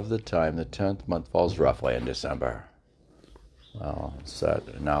calendar of the time the 10th month falls roughly in December. Well, is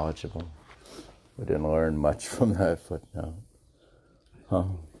that knowledgeable? We didn't learn much from that footnote. Huh?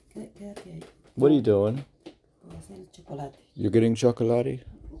 What are you doing? You're getting chocolate?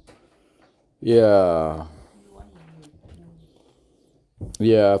 Yeah.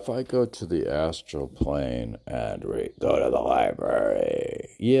 Yeah, if I go to the astral plane and go to the library,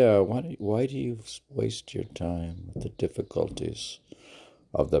 yeah, why do you waste your time with the difficulties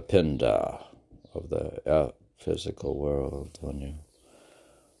of the pinda, of the physical world, when you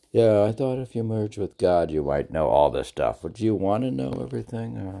Yeah, I thought if you merge with God, you might know all this stuff. Would you want to know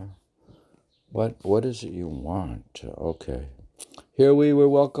everything? What is it you want? Okay. Here we were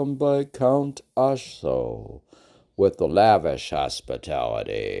welcomed by Count Asho with the lavish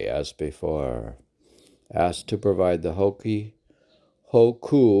hospitality as before. Asked to provide the hokku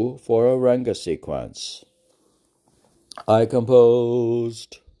for a renga sequence. I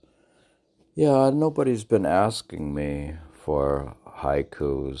composed. Yeah, nobody's been asking me for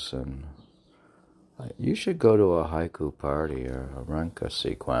haikus, and you should go to a haiku party or a renga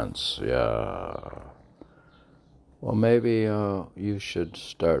sequence. Yeah. Well, maybe you should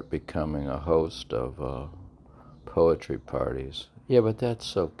start becoming a host of poetry parties. Yeah, but that's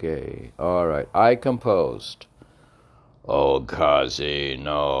so gay. All right, I composed. Okazi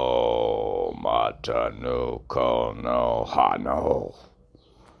no mata no kono hano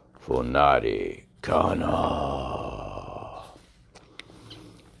funari kana.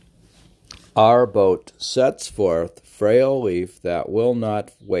 Our boat sets forth frail leaf that will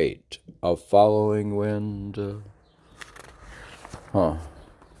not wait of following wind.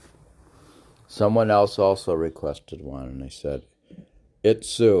 Someone else also requested one, and they said,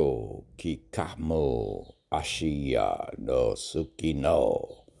 Itsu kikamu ashiya no suki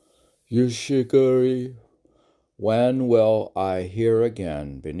no yushiguri. When will I hear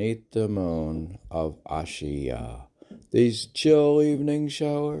again beneath the moon of Ashiya these chill evening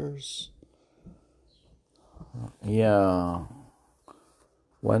showers? Yeah.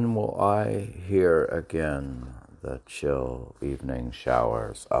 When will I hear again the chill evening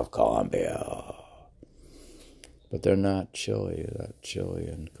showers of Colombia? But they're not that chilly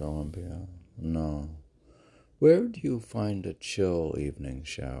in Colombia. No. Where do you find a chill evening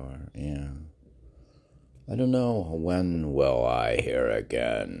shower? Yeah. I don't know. When will I hear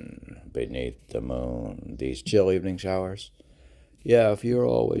again beneath the moon these chill evening showers? Yeah, if you're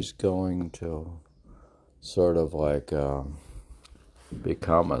always going to sort of like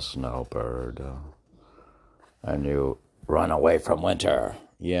become a snowbird and you run away from winter,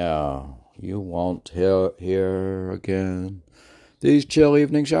 yeah, you won't hear again these chill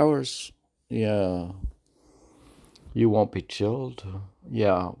evening showers. Yeah. You won't be chilled?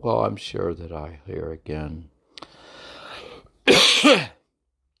 Yeah, well, I'm sure that I hear again.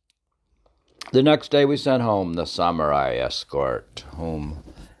 The next day we sent home the samurai escort, whom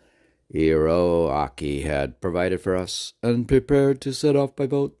Hiroaki had provided for us, and prepared to set off by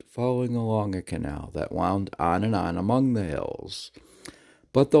boat, following along a canal that wound on and on among the hills.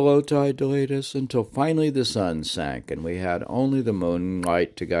 But the low tide delayed us until finally the sun sank, and we had only the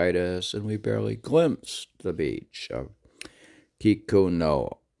moonlight to guide us, and we barely glimpsed the beach of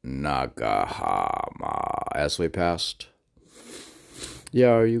Kikuno-Nagahama as we passed.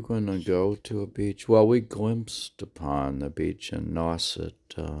 Yeah, are you going to go to a beach? Well, we glimpsed upon the beach in Nauset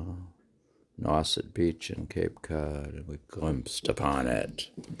Beach in Cape Cod, and we glimpsed upon it.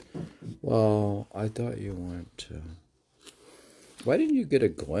 Well, I thought you went to... Why didn't you get a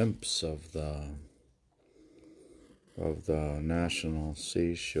glimpse of the national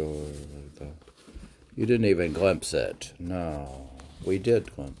seashore? You didn't even glimpse it. No, we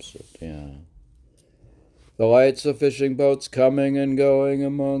did glimpse it, yeah. The lights of fishing boats coming and going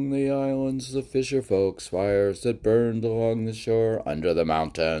among the islands, the fisher folks' fires that burned along the shore under the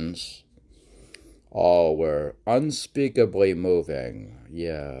mountains. All were unspeakably moving,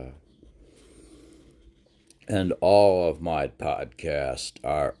 yeah. And all of my podcasts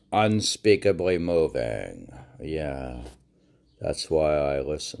are unspeakably moving, yeah. That's why I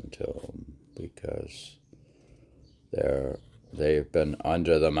listen to them, because they've been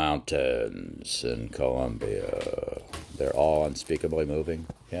under the mountains in Colombia. They're all unspeakably moving,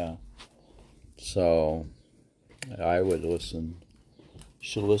 yeah. So I would listen. You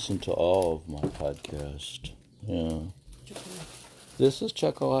should listen to all of my podcasts, yeah. This is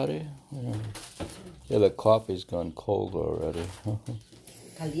chocolate. Yeah. Yeah, the coffee's gone cold already.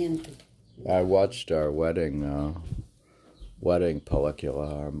 Caliente. I watched our wedding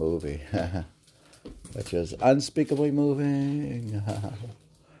pellicula, our movie, which is unspeakably moving.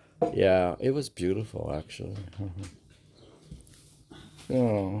 Yeah, it was beautiful, actually.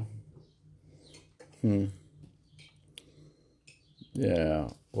 Oh.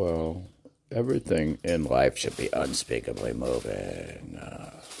 Yeah, well, everything in life should be unspeakably moving.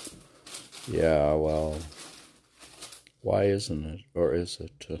 Yeah, well, why isn't it? Or is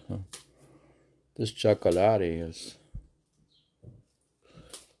it? This chocolate is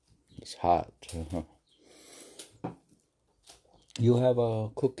hot. You have a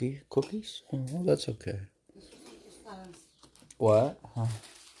cookies? Oh, that's okay. What?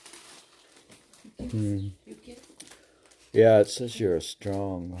 You get? Yeah, it says you're a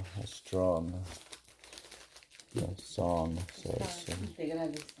strong song. So it's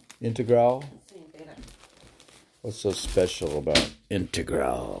integral. What's so special about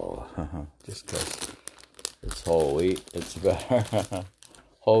integral? Just because it's whole wheat, it's better.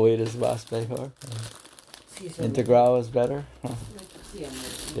 Whole wheat is más mejor. Integral is better.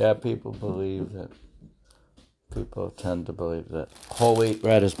 Yeah, people tend to believe that whole wheat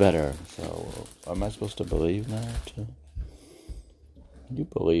bread is better. So, am I supposed to believe that? You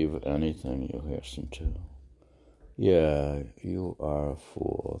believe anything you listen to. Yeah, you are a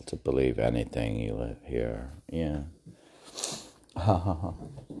fool to believe anything you hear. Yeah.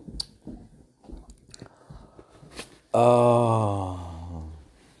 Oh.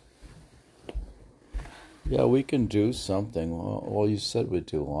 Yeah, we can do something. Well, you said we'd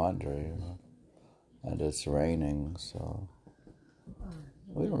do laundry, and it's raining, so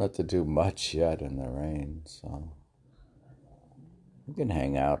we don't have to do much yet in the rain, so we can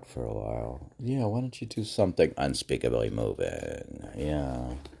hang out for a while. Yeah, why don't you do something unspeakably moving?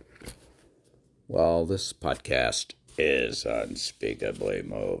 Yeah. Well, this podcast is unspeakably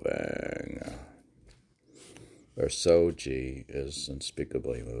moving. Or Sogi is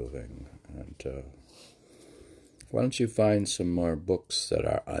unspeakably moving. And why don't you find some more books that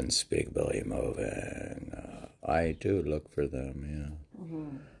are unspeakably moving? I do look for them, yeah.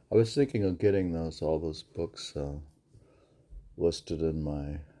 Mm-hmm. I was thinking of getting all those books listed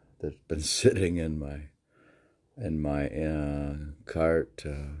that's been sitting in my cart,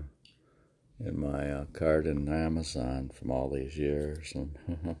 cart in Amazon from all these years. And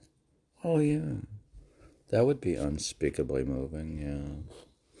oh yeah, that would be unspeakably moving. Yeah,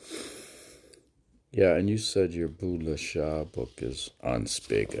 yeah. And you said your Buddha Shah book is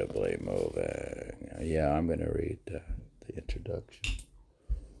unspeakably moving. Yeah, I'm gonna read the introduction.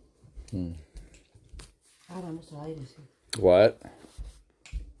 What?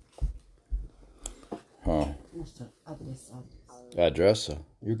 Huh. Adresa.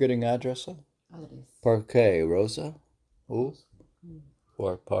 You're getting adresa? ¿Por qué, Rosa? Who?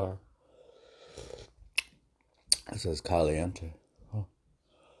 Or par? It says caliente. Oh.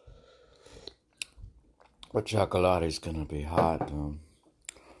 But chocolate is going to be hot,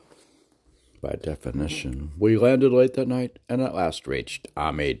 by definition. We landed late that night and at last reached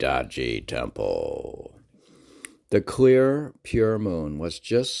Amidaji Temple. The clear, pure moon was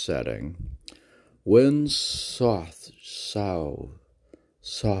just setting. Winds soft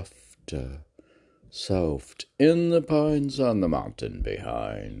in the pines on the mountain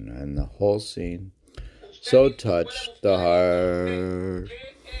behind, and the whole scene so touched the heart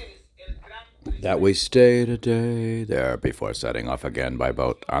that we stayed a day there before setting off again by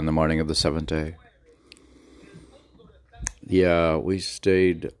boat on the morning of the 7th day. Yeah,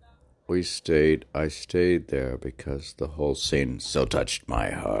 I stayed there because the whole scene so touched my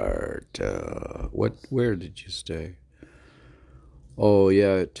heart. Where did you stay? Oh,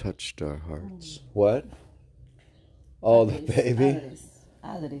 yeah, it touched our hearts. What? Oh, the baby?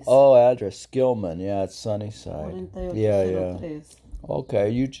 Address. Oh, address. Skillman. Yeah, it's Sunnyside. Yeah. Okay,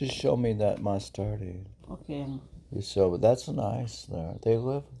 you just show me that más tarde. Okay. But that's nice there. They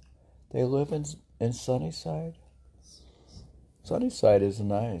live in Sunnyside? Sunnyside is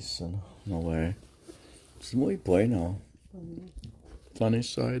nice in a way. It's muy bueno.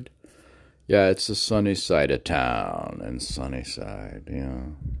 Sunnyside? Yeah, it's the sunny side of town in Sunnyside,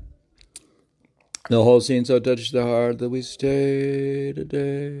 yeah. The whole scene so touched the heart that we stayed a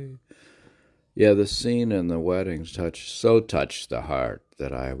day. Yeah, the scene in the wedding touched the heart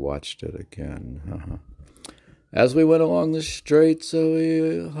that I watched it again. As we went along the Straits of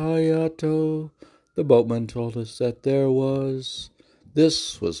Hayato, the boatman told us that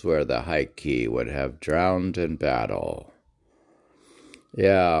this was where the haiku would have drowned in battle.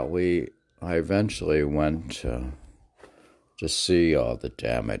 Yeah, I eventually went to see all the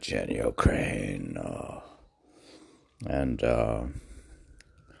damage in Ukraine, and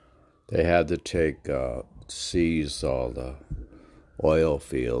they had to seize all the oil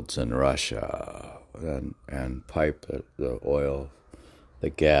fields in Russia and pipe the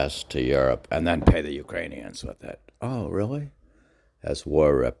gas to Europe, and then pay the Ukrainians with it. Oh, really? As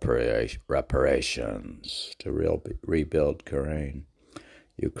war reparations to rebuild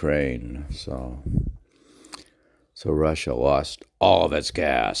Ukraine. So Russia lost all of its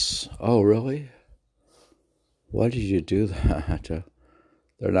gas. Oh, really? Why did you do that?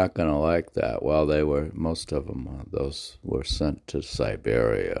 They're not going to like that. Well, most of them, those were sent to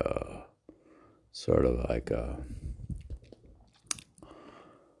Siberia. Sort of like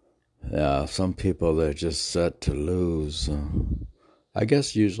some people, they're just set to lose. I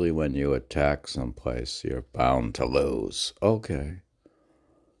guess usually when you attack someplace, you're bound to lose. Okay.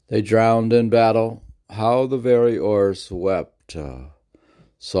 They drowned in battle. How the very oars wept,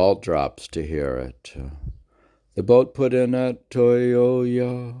 salt drops to hear it. The boat put in at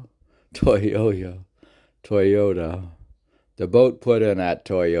Toyota. The boat put in at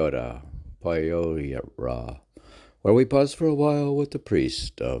Toyota, where we paused for a while with the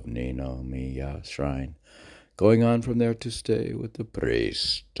priest of Ninomiya Shrine, going on from there to stay with the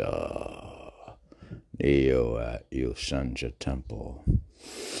priest Neo at Yushanja Temple.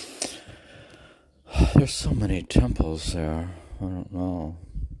 There's so many temples there. I don't know.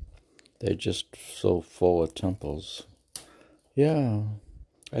 They're just so full of temples. Yeah,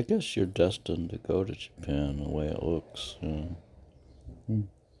 I guess you're destined to go to Japan the way it looks.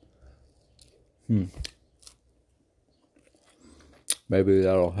 Maybe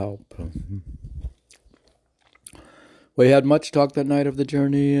that'll help. We had much talk that night of the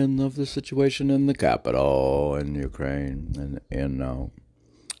journey and of the situation in the capital, in Ukraine, and in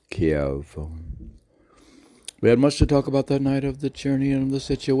Kiev. We had much to talk about that night of the journey and the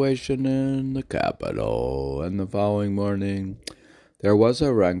situation in the capital. And the following morning, there was a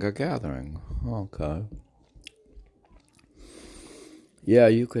renga gathering. Okay. Yeah,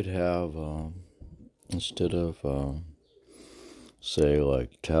 you could have, instead of, say,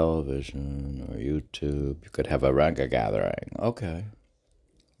 like television or YouTube, you could have a renga gathering. Okay.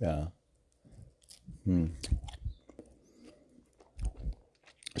 Yeah.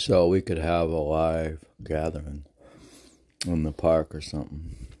 So we could have a live gathering in the park or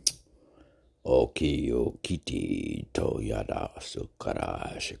something. Okiyo kiti toyada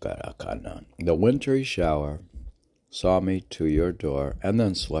sukara shikara kana. The wintry shower saw me to your door and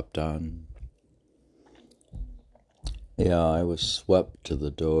then swept on. Yeah, I was swept to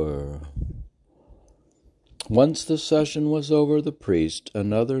the door. Once the session was over, the priest,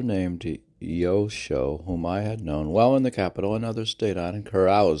 another named Yosho, whom I had known well in the capital and others stayed on,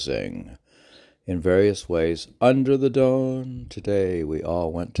 carousing in various ways under the dawn. Today we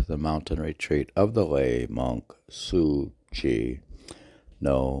all went to the mountain retreat of the lay monk Tsukushi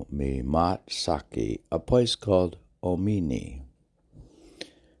Michi, a place called Omini.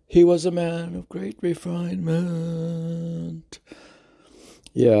 He was a man of great refinement.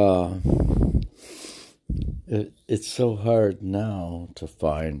 Yeah, it's so hard now to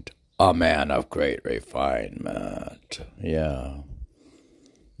find a man of great refinement. Yeah.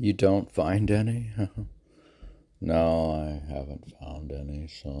 You don't find any? No, I haven't found any,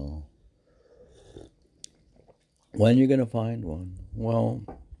 so... When are you going to find one? Well,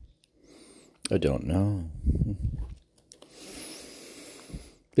 I don't know.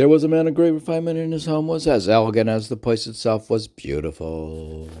 There was a man of great refinement, and his home was as elegant as the place itself was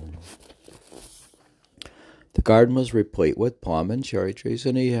beautiful. The garden was replete with plum and cherry trees,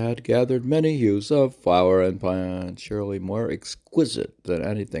 and he had gathered many hues of flower and plant, surely more exquisite than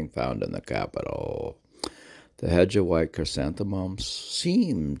anything found in the capital. The hedge of white chrysanthemums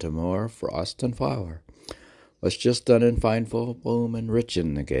seemed more frost and flower, was just done in fine full bloom and rich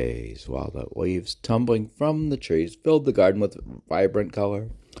in the gaze, while the leaves tumbling from the trees filled the garden with vibrant color.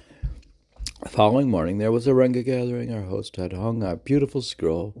 The following morning there was a renga gathering. Our host had hung a beautiful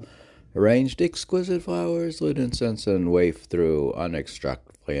scroll, arranged exquisite flowers, lit incense, and wafted through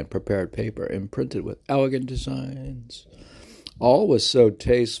unextractably and prepared paper imprinted with elegant designs. All was so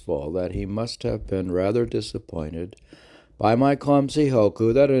tasteful that he must have been rather disappointed by my clumsy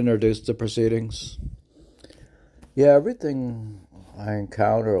hokku that introduced the proceedings. Yeah, everything I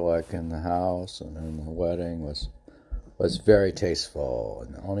encounter, like in the house and in the wedding, was very tasteful,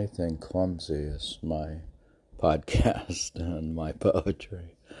 and the only thing clumsy is my podcast and my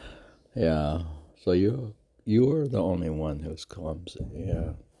poetry. Yeah, so you are the only one who's clumsy.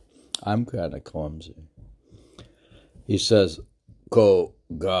 Yeah, I'm kind of clumsy. He says, "Ko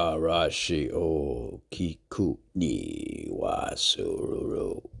ga rashi o kiku ni wa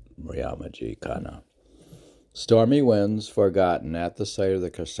sururu ryamaji kana." Stormy winds forgotten at the sight of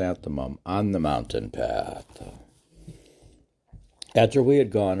the chrysanthemum on the mountain path. After we had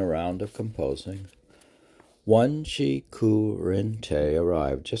gone a round of composing, one Chikurinte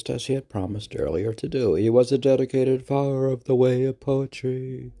arrived just as he had promised earlier to do. He was a dedicated follower of the way of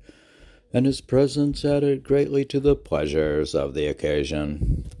poetry, and his presence added greatly to the pleasures of the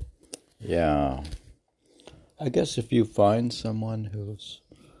occasion. Yeah, I guess if you find someone who's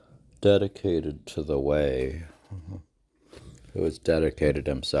dedicated to the way, who has dedicated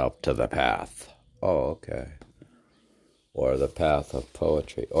himself to the path, okay, or the path of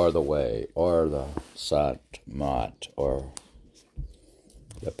poetry, or the way, or the sat mat, or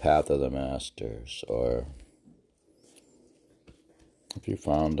the path of the masters, or Have you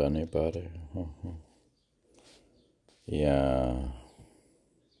found anybody? Yeah.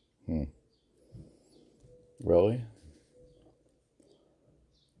 Really?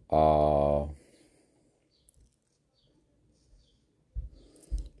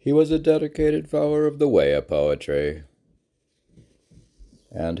 He was a dedicated follower of the way of poetry,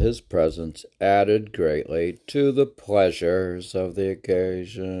 and his presence added greatly to the pleasures of the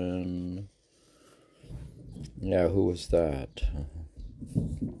occasion. Yeah, who was that?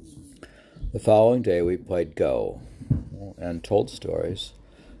 The following day we played Go and told stories,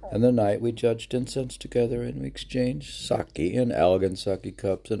 and the night we judged incense together, and we exchanged sake in elegant sake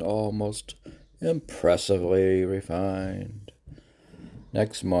cups and almost impressively refined.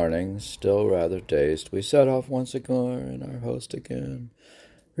 Next morning, still rather dazed, we set off once more, and our host again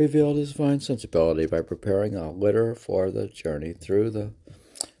revealed his fine sensibility by preparing a litter for the journey through the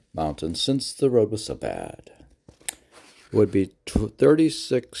mountains, since the road was so bad. It would be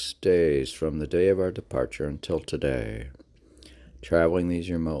 36 days from the day of our departure until today. Traveling these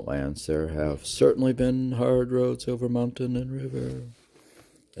remote lands, there have certainly been hard roads over mountain and river.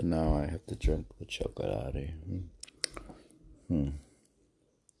 And now I have to drink the chocolate.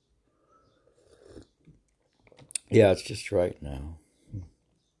 Yeah, it's just right now.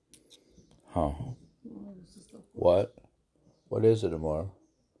 Huh. What? What is it, Amor?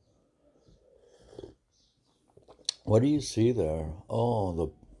 What do you see there?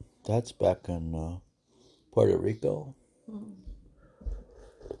 Oh, that's back in Puerto Rico.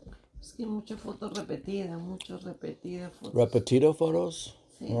 Es que mucha foto repetida, mucho repetida fotos. Repetido photos?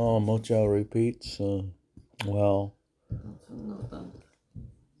 Sí. Oh, mucho repeats. Well, No tanto.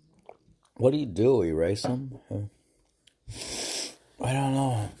 what do? Erase them? I don't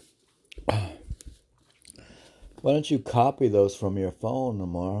know. Why don't you copy those from your phone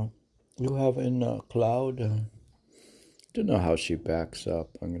tomorrow? You have in cloud. I don't know how she backs up.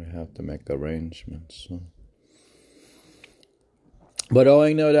 I'm going to have to make arrangements. But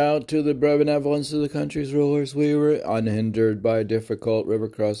owing no doubt to the benevolence of the country's rulers, we were unhindered by difficult river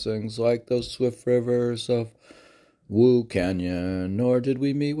crossings like those swift rivers of Wu Canyon, nor did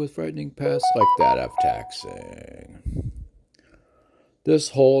we meet with frightening paths like that of taxing. This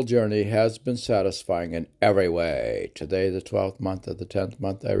whole journey has been satisfying in every way. Today, the 12th month of the 10th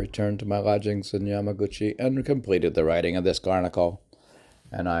month, I returned to my lodgings in Yamaguchi and completed the writing of this chronicle.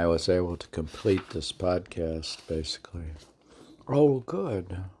 And I was able to complete this podcast, basically. Oh,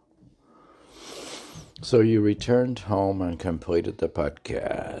 good. So you returned home and completed the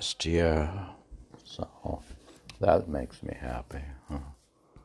podcast. Yeah. So that makes me happy. Huh?